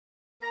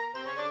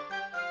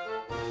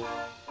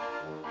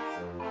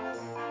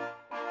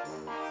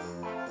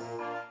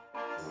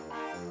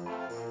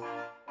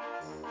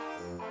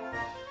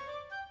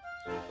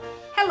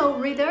Hello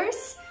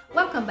readers!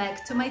 Welcome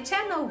back to my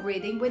channel,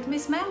 Reading with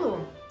Miss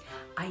Melo.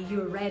 Are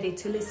you ready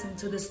to listen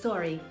to the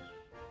story?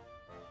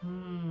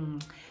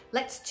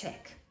 Let's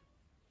check.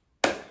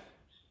 Put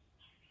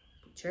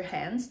your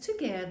hands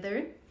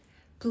together,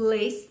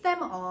 place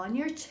them on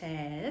your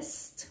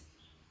chest.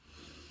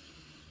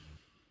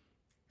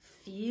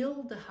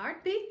 Feel the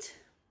heartbeat.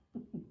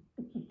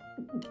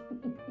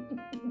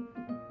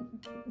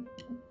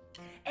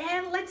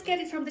 And let's get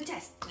it from the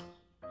chest.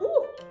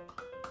 Ooh.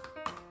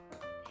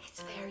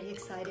 It's very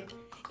excited.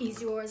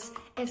 Is yours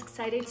as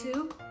excited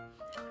too?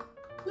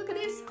 Look at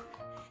this.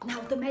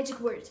 Now the magic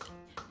word.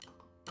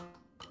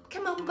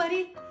 Come on,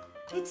 buddy.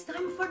 It's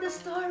time for the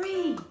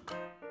story.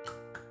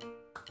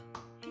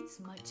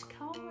 It's much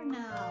calmer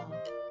now.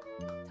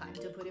 Time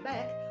to put it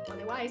back.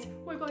 Otherwise,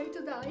 we're going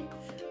to die.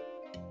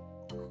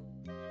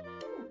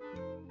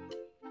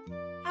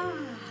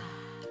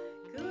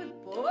 Good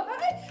boy.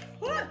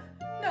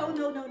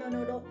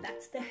 No.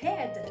 That's the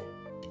head.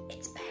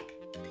 It's back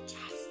to the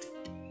chest.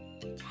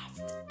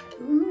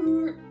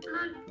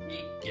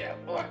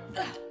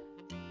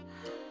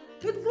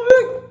 Good boy.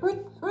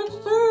 I'm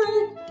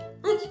sorry.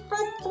 It's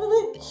back to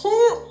the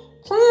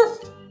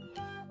chest.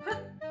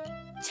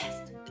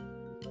 Chest.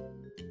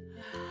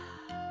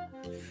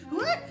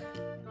 What?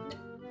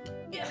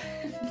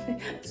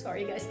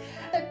 Sorry, guys.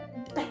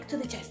 Back to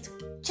the chest.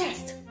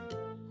 Chest.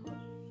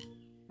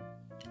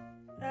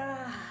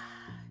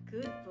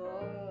 Good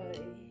boy.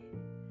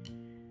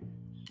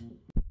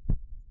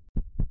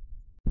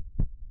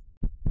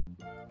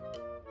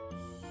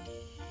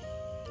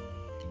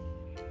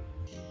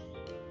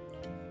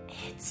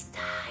 It's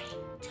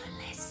time to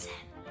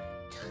listen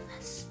to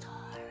the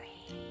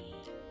story.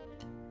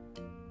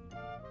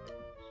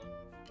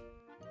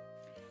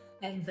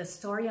 And the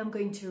story I'm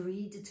going to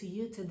read to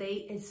you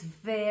today is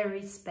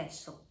very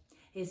special.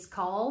 It's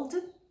called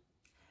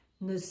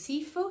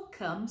Nosipho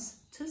Comes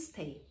to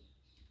Stay.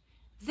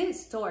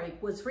 This story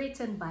was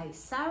written by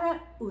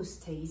Sarah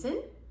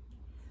Oosthuizsen,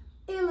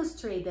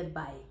 illustrated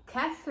by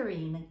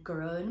Catherine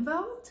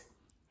Groenewald,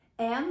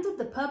 and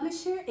the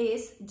publisher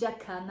is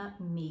Jacana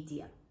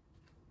Media.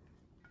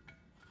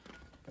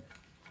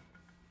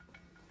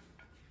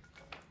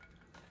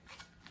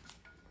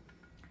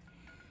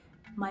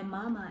 My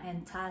mama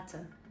and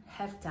tata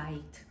have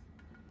died.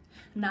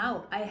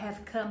 Now I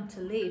have come to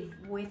live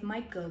with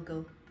my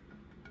Gogo.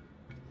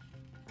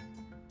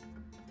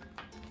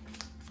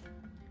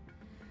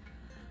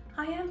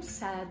 I am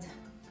sad,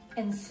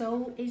 and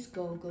so is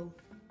Gogo.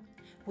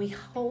 We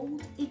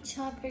hold each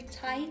other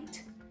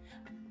tight.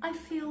 I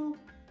feel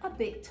a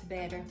bit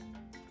better,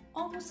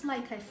 almost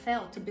like I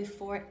felt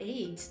before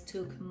AIDS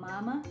took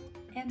Mama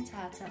and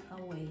Tata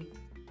away.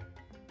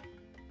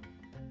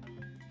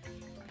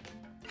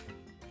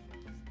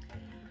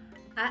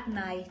 At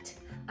night,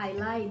 I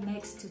lie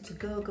next to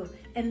Gogo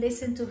and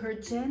listen to her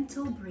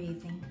gentle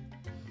breathing.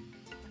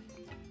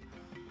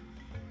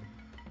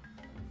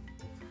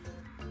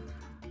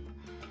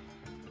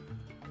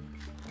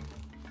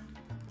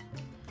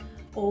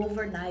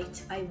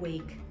 Overnight, I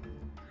wake.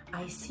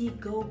 I see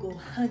Gogo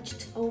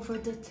hunched over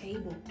the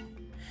table.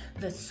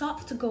 The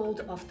soft gold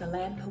of the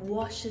lamp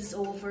washes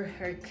over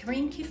her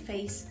cranky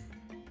face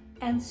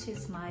and she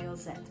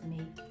smiles at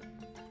me.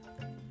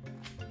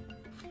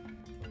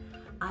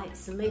 I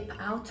slip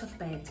out of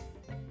bed.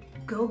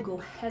 Gogo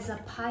has a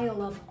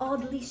pile of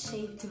oddly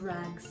shaped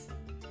rags.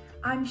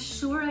 I'm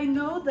sure I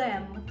know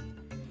them.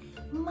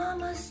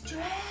 Mama's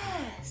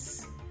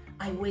dress,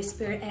 I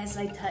whisper as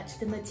I touch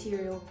the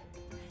material.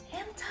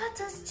 And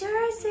Tata's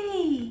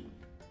jersey.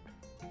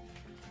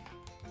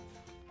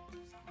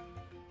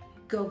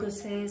 Gogo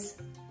says,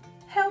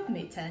 "Help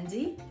me,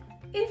 Tandy.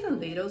 Even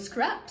little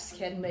scraps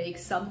can make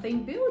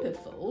something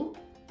beautiful."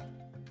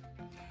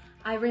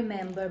 I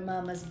remember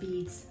Mama's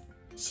beads.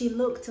 She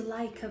looked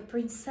like a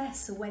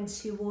princess when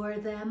she wore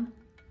them.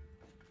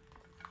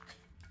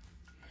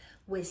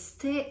 We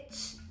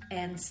stitch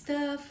and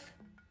stuff,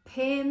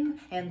 pin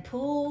and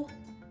pull.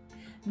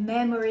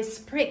 Memories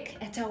prick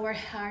at our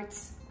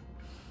hearts.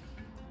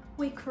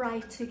 We cry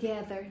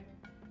together,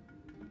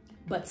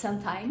 but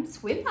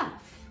sometimes we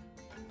laugh.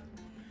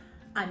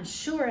 I'm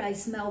sure I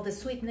smell the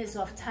sweetness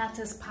of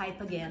Tata's pipe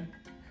again,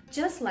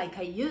 just like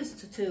I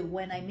used to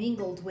when I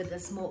mingled with the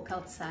smoke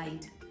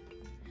outside.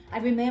 I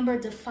remember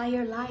the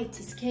firelight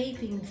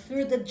escaping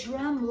through the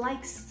drum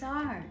like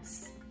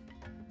stars.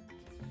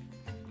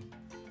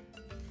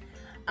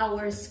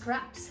 Our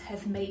scraps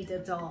have made a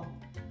doll.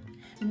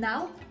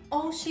 Now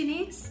all she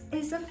needs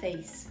is a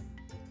face.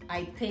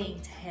 I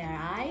paint her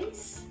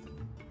eyes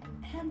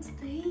and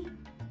they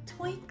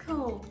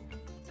twinkle.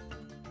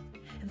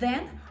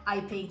 Then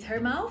I paint her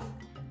mouth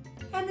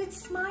and it's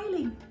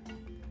smiling.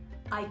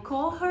 I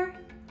call her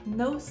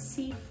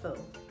Nosipho.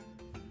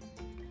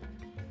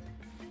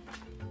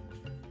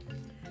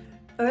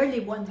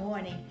 Early one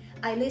morning,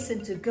 I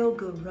listened to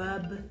Gogo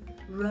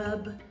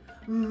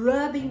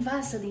rubbing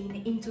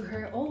Vaseline into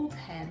her old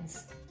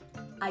hands.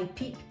 I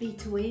peek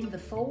between the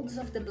folds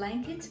of the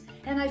blanket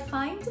and I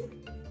find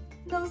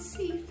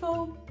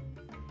Nosipho.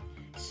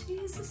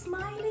 She's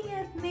smiling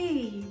at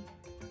me.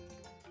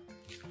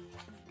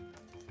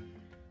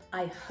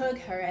 I hug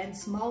her and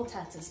small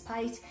Tata's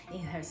bite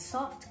in her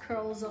soft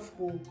curls of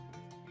wool.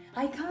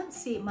 I can't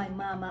see my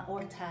mama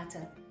or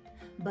Tata,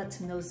 but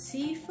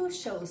Nosipho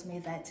shows me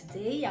that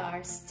they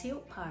are still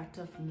part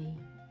of me.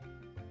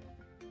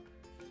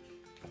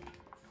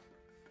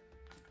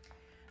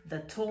 The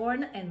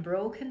torn and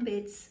broken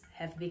bits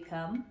have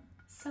become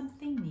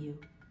something new.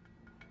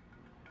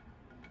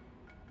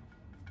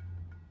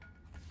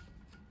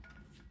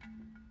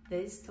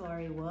 This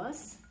story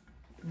was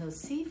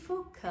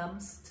Nosipho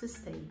Comes to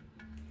Stay,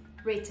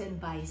 written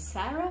by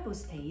Sarah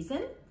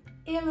Oosthuizsen,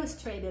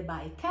 illustrated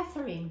by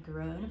Catherine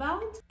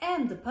Groenewald,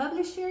 and the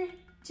publisher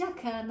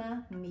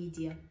Jacana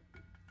Media.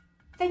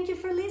 Thank you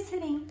for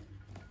listening.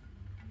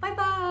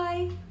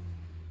 Bye-bye.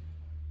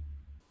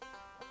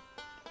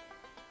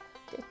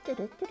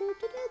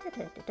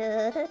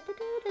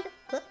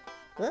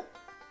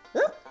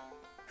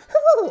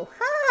 Oh,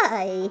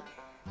 hi!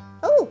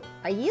 Oh,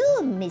 are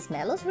you Miss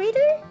Mellow's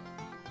reader?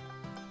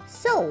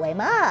 So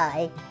am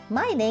I.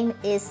 My name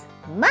is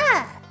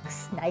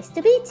Max. Nice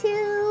to meet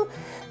you.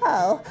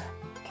 Oh,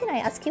 can I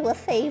ask you a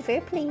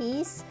favor,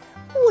 please?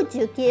 Would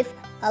you give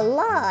a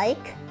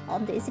like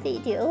on this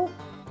video?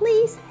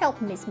 Please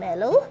help Miss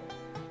Mellow.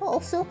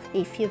 Also,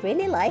 if you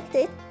really liked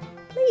it,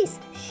 please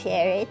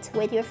share it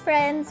with your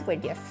friends,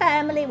 with your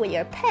family, with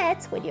your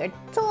pets, with your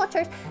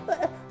daughters,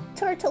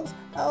 turtles.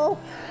 Oh,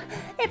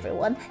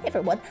 everyone,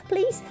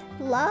 please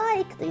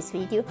like this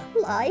video.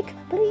 Like,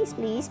 please,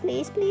 please,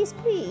 please, please,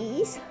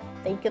 please.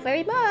 Thank you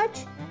very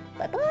much.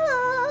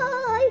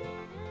 Bye-bye.